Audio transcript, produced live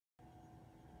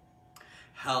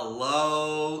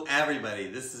Hello everybody,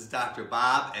 this is Dr.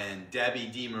 Bob and Debbie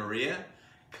DeMaria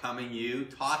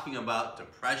talking about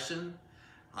depression.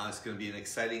 It's going to be an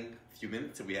exciting few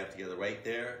minutes that we have together right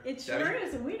there. It Debbie? sure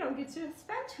is, and we don't get to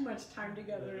spend too much time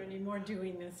together anymore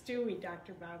doing this, do we,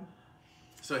 Dr. Bob?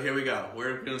 So here we go.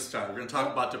 We're going to start. We're going to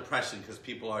talk about depression because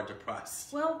people are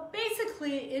depressed. Well,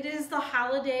 basically, it is the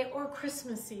holiday or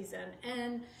Christmas season,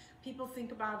 and people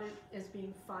think about it as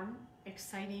being fun,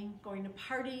 exciting, going to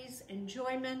parties,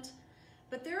 enjoyment.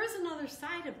 But there is another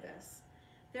side of this.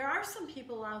 There are some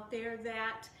people out there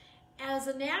that, as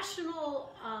a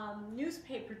national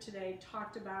newspaper today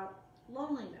talked about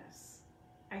loneliness,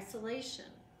 isolation,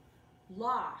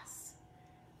 loss,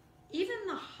 even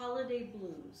the holiday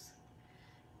blues.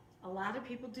 A lot of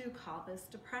people do call this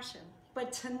depression.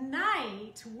 But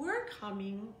tonight, we're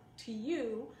coming to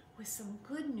you with some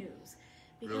good news.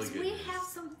 Because really we have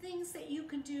some things that you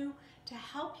can do to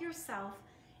help yourself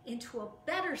into a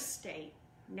better state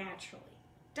naturally.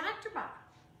 Dr. Bob.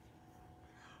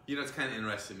 You know, it's kind of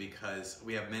interesting because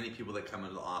we have many people that come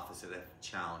into the office that have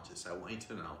challenges. I want you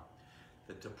to know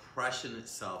that depression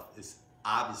itself is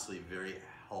obviously very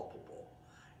helpable.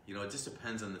 You know, it just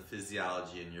depends on the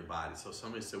physiology in your body. So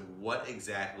somebody said, what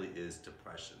exactly is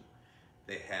depression?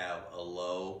 They have a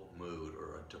low mood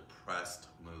or a depressed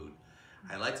mood.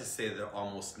 I like to say they're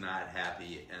almost not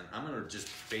happy, and I'm going to just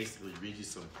basically read you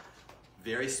some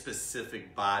very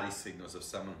specific body signals of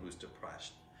someone who's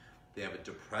depressed. They have a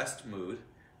depressed mood.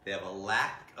 They have a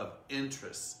lack of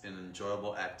interest in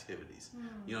enjoyable activities.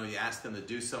 You know, you ask them to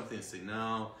do something and say,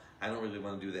 no, I don't really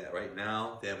want to do that right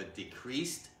now. They have a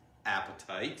decreased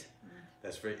appetite.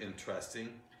 That's very interesting.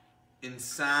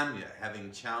 Insomnia,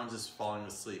 having challenges falling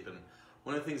asleep. And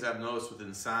one of the things I've noticed with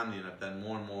insomnia, and I've done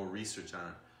more and more research on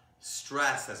it,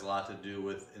 stress has a lot to do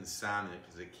with insomnia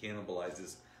because it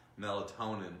cannibalizes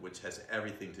melatonin, which has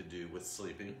everything to do with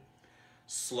sleeping.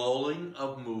 Slowing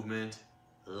of movement,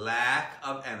 lack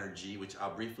of energy, which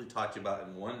I'll briefly talk to you about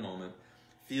in one moment,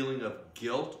 feeling of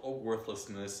guilt or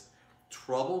worthlessness,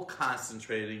 trouble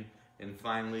concentrating, and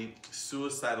finally,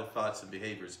 suicidal thoughts and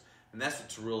behaviors. And that's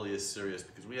what's really is serious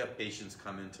because we have patients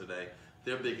come in today.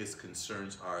 Their biggest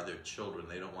concerns are their children.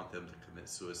 They don't want them to commit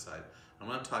suicide. I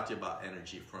want to talk to you about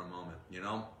energy for a moment. You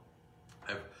know,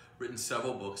 I've written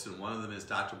several books, and one of them is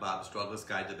Dr. Bob's Drugless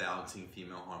Guide to Balancing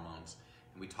Female Hormones.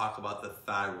 And we talk about the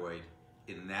thyroid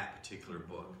in that particular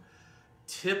book.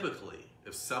 Typically,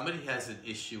 if somebody has an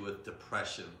issue with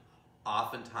depression,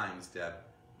 oftentimes, Deb,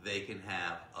 they can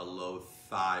have a low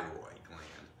thyroid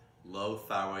gland, low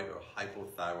thyroid or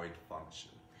hypothyroid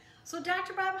function. So,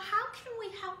 Dr. Bob, how can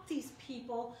we help these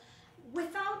people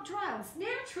without drugs,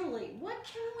 naturally? What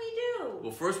can we do?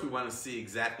 Well, first we want to see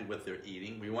exactly what they're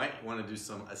eating. We might want to do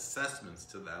some assessments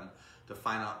to them to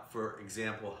find out, for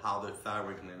example, how their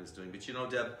thyroid gland is doing. But you know,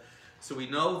 Deb, so we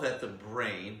know that the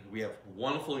brain, we have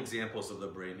wonderful examples of the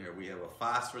brain here. We have a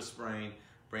phosphorus brain,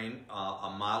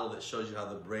 a model that shows you how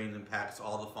the brain impacts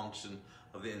all the function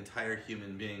of the entire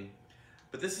human being.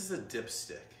 But this is a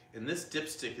dipstick, and this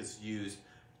dipstick is used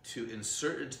to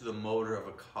insert into the motor of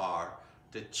a car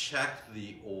to check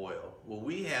the oil. Well,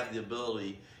 we have the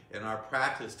ability in our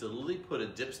practice to literally put a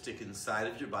dipstick inside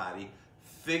of your body,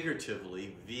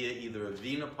 figuratively, via either a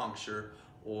venipuncture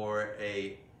or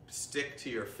a stick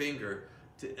to your finger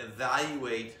to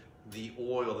evaluate the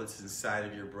oil that's inside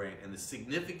of your brain. And the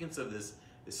significance of this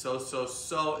is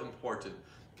so important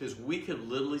because we could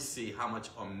literally see how much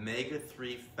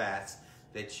omega-3 fats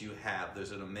that you have.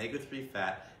 There's an omega-3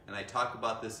 fat, and I talk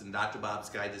about this in Dr. Bob's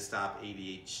Guide to Stop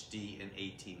ADHD in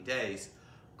 18 Days,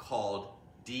 called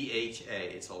DHA.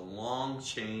 It's a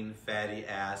long-chain fatty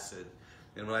acid.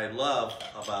 And what I love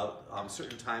about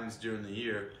certain times during the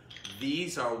year,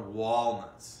 these are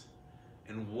walnuts.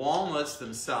 And walnuts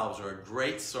themselves are a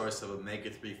great source of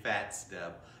omega-3 fats,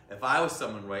 Deb. If I was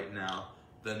someone right now,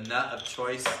 the nut of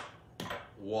choice,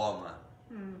 walnut.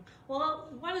 Well,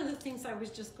 one of the things I was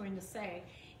just going to say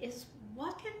is,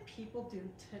 what can people do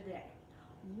today?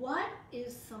 What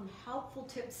is some helpful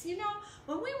tips? You know,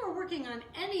 when we were working on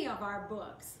any of our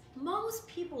books, most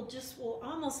people just will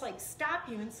almost like stop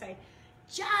you and say,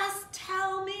 just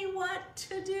tell me what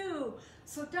to do.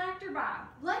 So Dr. Bob,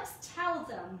 let's tell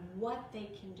them what they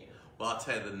can do. Well, I'll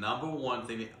tell you, the number one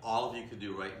thing that all of you can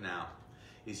do right now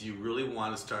is you really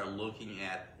want to start looking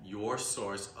at your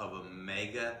source of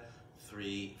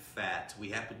omega-3 fats. We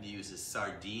happen to use a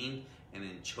sardine and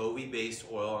anchovy-based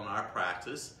oil in our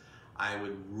practice. I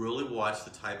would really watch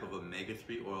the type of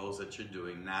omega-3 oils that you're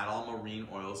doing. Not all marine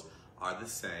oils are the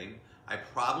same. I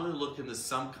probably look into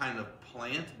some kind of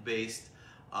plant-based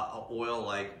oil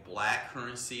like black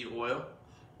currant seed oil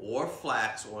or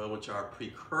flax oil, which are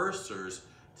precursors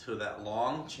to that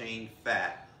long chain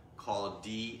fat called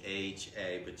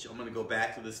DHA. But I'm going to go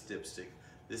back to this dipstick.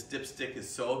 This dipstick is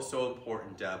so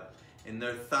important, Deb. And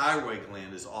their thyroid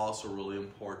gland is also really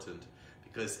important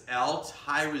because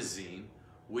L-tyrosine,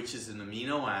 which is an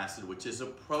amino acid, which is a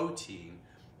protein,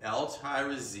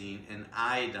 L-tyrosine and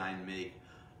iodine make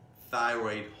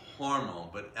thyroid hormone.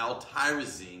 But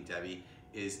L-tyrosine, Debbie,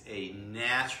 is a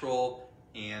natural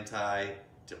antidepressant.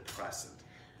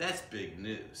 That's big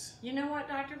news. You know what,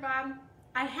 Dr. Bob?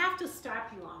 I have to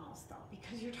stop you almost though,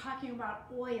 because you're talking about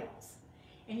oils.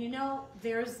 And you know,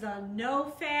 there's the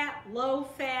no fat, low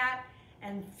fat,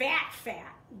 and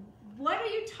fat. What are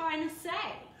you trying to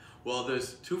say? Well,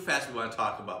 there's two fats we want to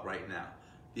talk about right now.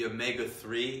 The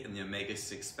omega-3 and the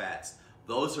omega-6 fats.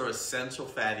 Those are essential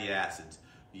fatty acids.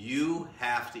 You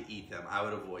have to eat them. I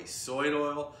would avoid soy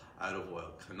oil. I would avoid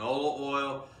canola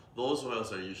oil. Those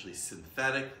oils are usually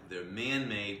synthetic, they're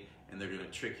man-made, and they're going to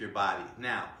trick your body.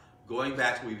 Now, going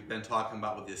back to what we've been talking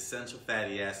about with the essential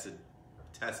fatty acid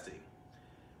testing,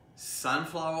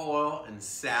 sunflower oil and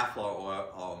safflower oil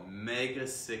are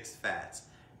omega-6 fats,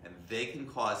 and they can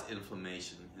cause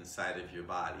inflammation inside of your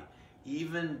body.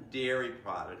 Even dairy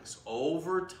products,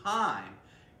 over time,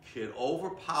 could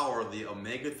overpower the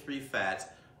omega-3 fats,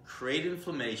 create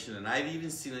inflammation, and I've even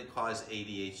seen it cause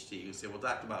ADHD. You say, well,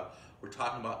 Dr. Bob, we're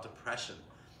talking about depression.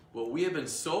 What we have been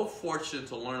so fortunate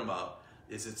to learn about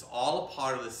is it's all a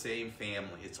part of the same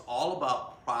family. It's all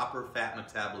about proper fat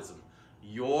metabolism.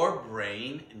 Your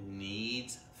brain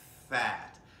needs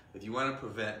fat. If you want to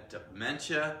prevent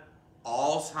dementia,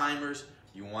 Alzheimer's,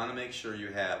 you want to make sure you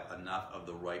have enough of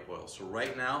the right oil. So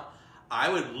right now, I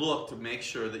would look to make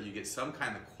sure that you get some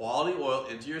kind of quality oil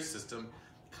into your system,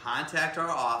 contact our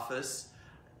office,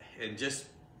 and just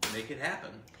make it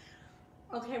happen.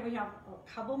 Okay, we have a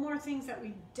couple more things that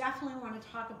we definitely want to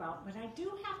talk about, but I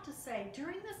do have to say,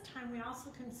 during this time, we also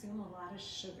consume a lot of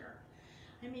sugar.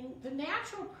 I mean, the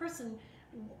natural person,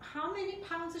 how many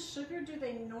pounds of sugar do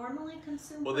they normally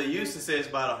consume? Well, they used to say it's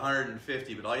about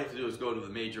 150, but all you have to do is go to the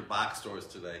major box stores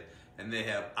today, and they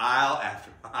have aisle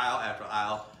after aisle after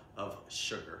aisle of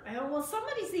sugar. Well,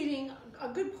 somebody's eating a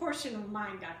good portion of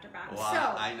mine, Dr. Bob. Well,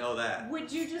 so, I know that.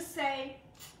 Would you just say,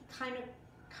 kind of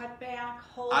cut back,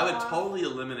 hold I would off? totally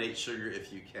eliminate sugar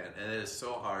if you can, and it is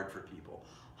so hard for people.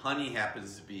 Honey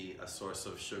happens to be a source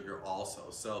of sugar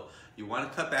also, so you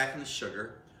want to cut back on the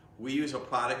sugar. We use a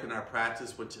product in our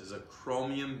practice which is a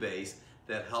chromium base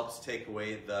that helps take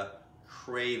away the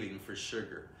craving for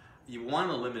sugar. You want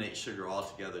to eliminate sugar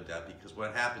altogether, Deb, because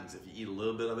what happens if you eat a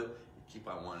little bit of it, you keep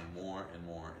on wanting more and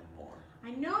more and more.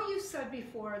 I know you said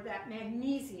before that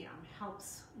magnesium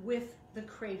helps with the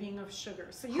craving of sugar.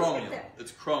 So you Chromium. get that.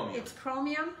 It's chromium. It's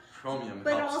chromium. Chromium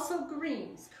But helps. also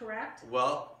greens, correct?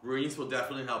 Well, greens will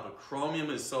definitely help, but chromium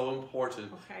is so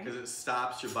important Okay. because it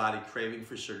stops your body craving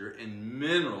for sugar, and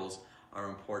minerals are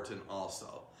important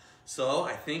also. So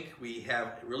I think we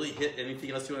have really hit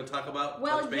anything else you want to talk about?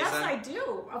 Well, touch base yes, on? I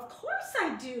do. Of course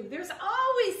I do. There's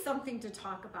always something to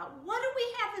talk about. What do we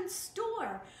have in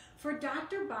store for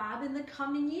Dr. Bob in the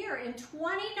coming year, in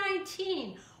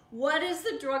 2019? What is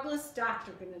the Drugless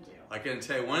doctor going to do? I can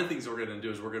tell you one of the things we're going to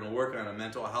do is we're going to work on a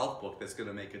mental health book that's going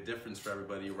to make a difference for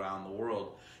everybody around the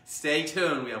world. Stay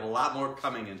tuned. We have a lot more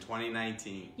coming in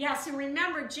 2019. Yes, and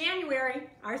remember, January,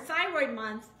 our thyroid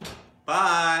month.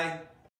 Bye.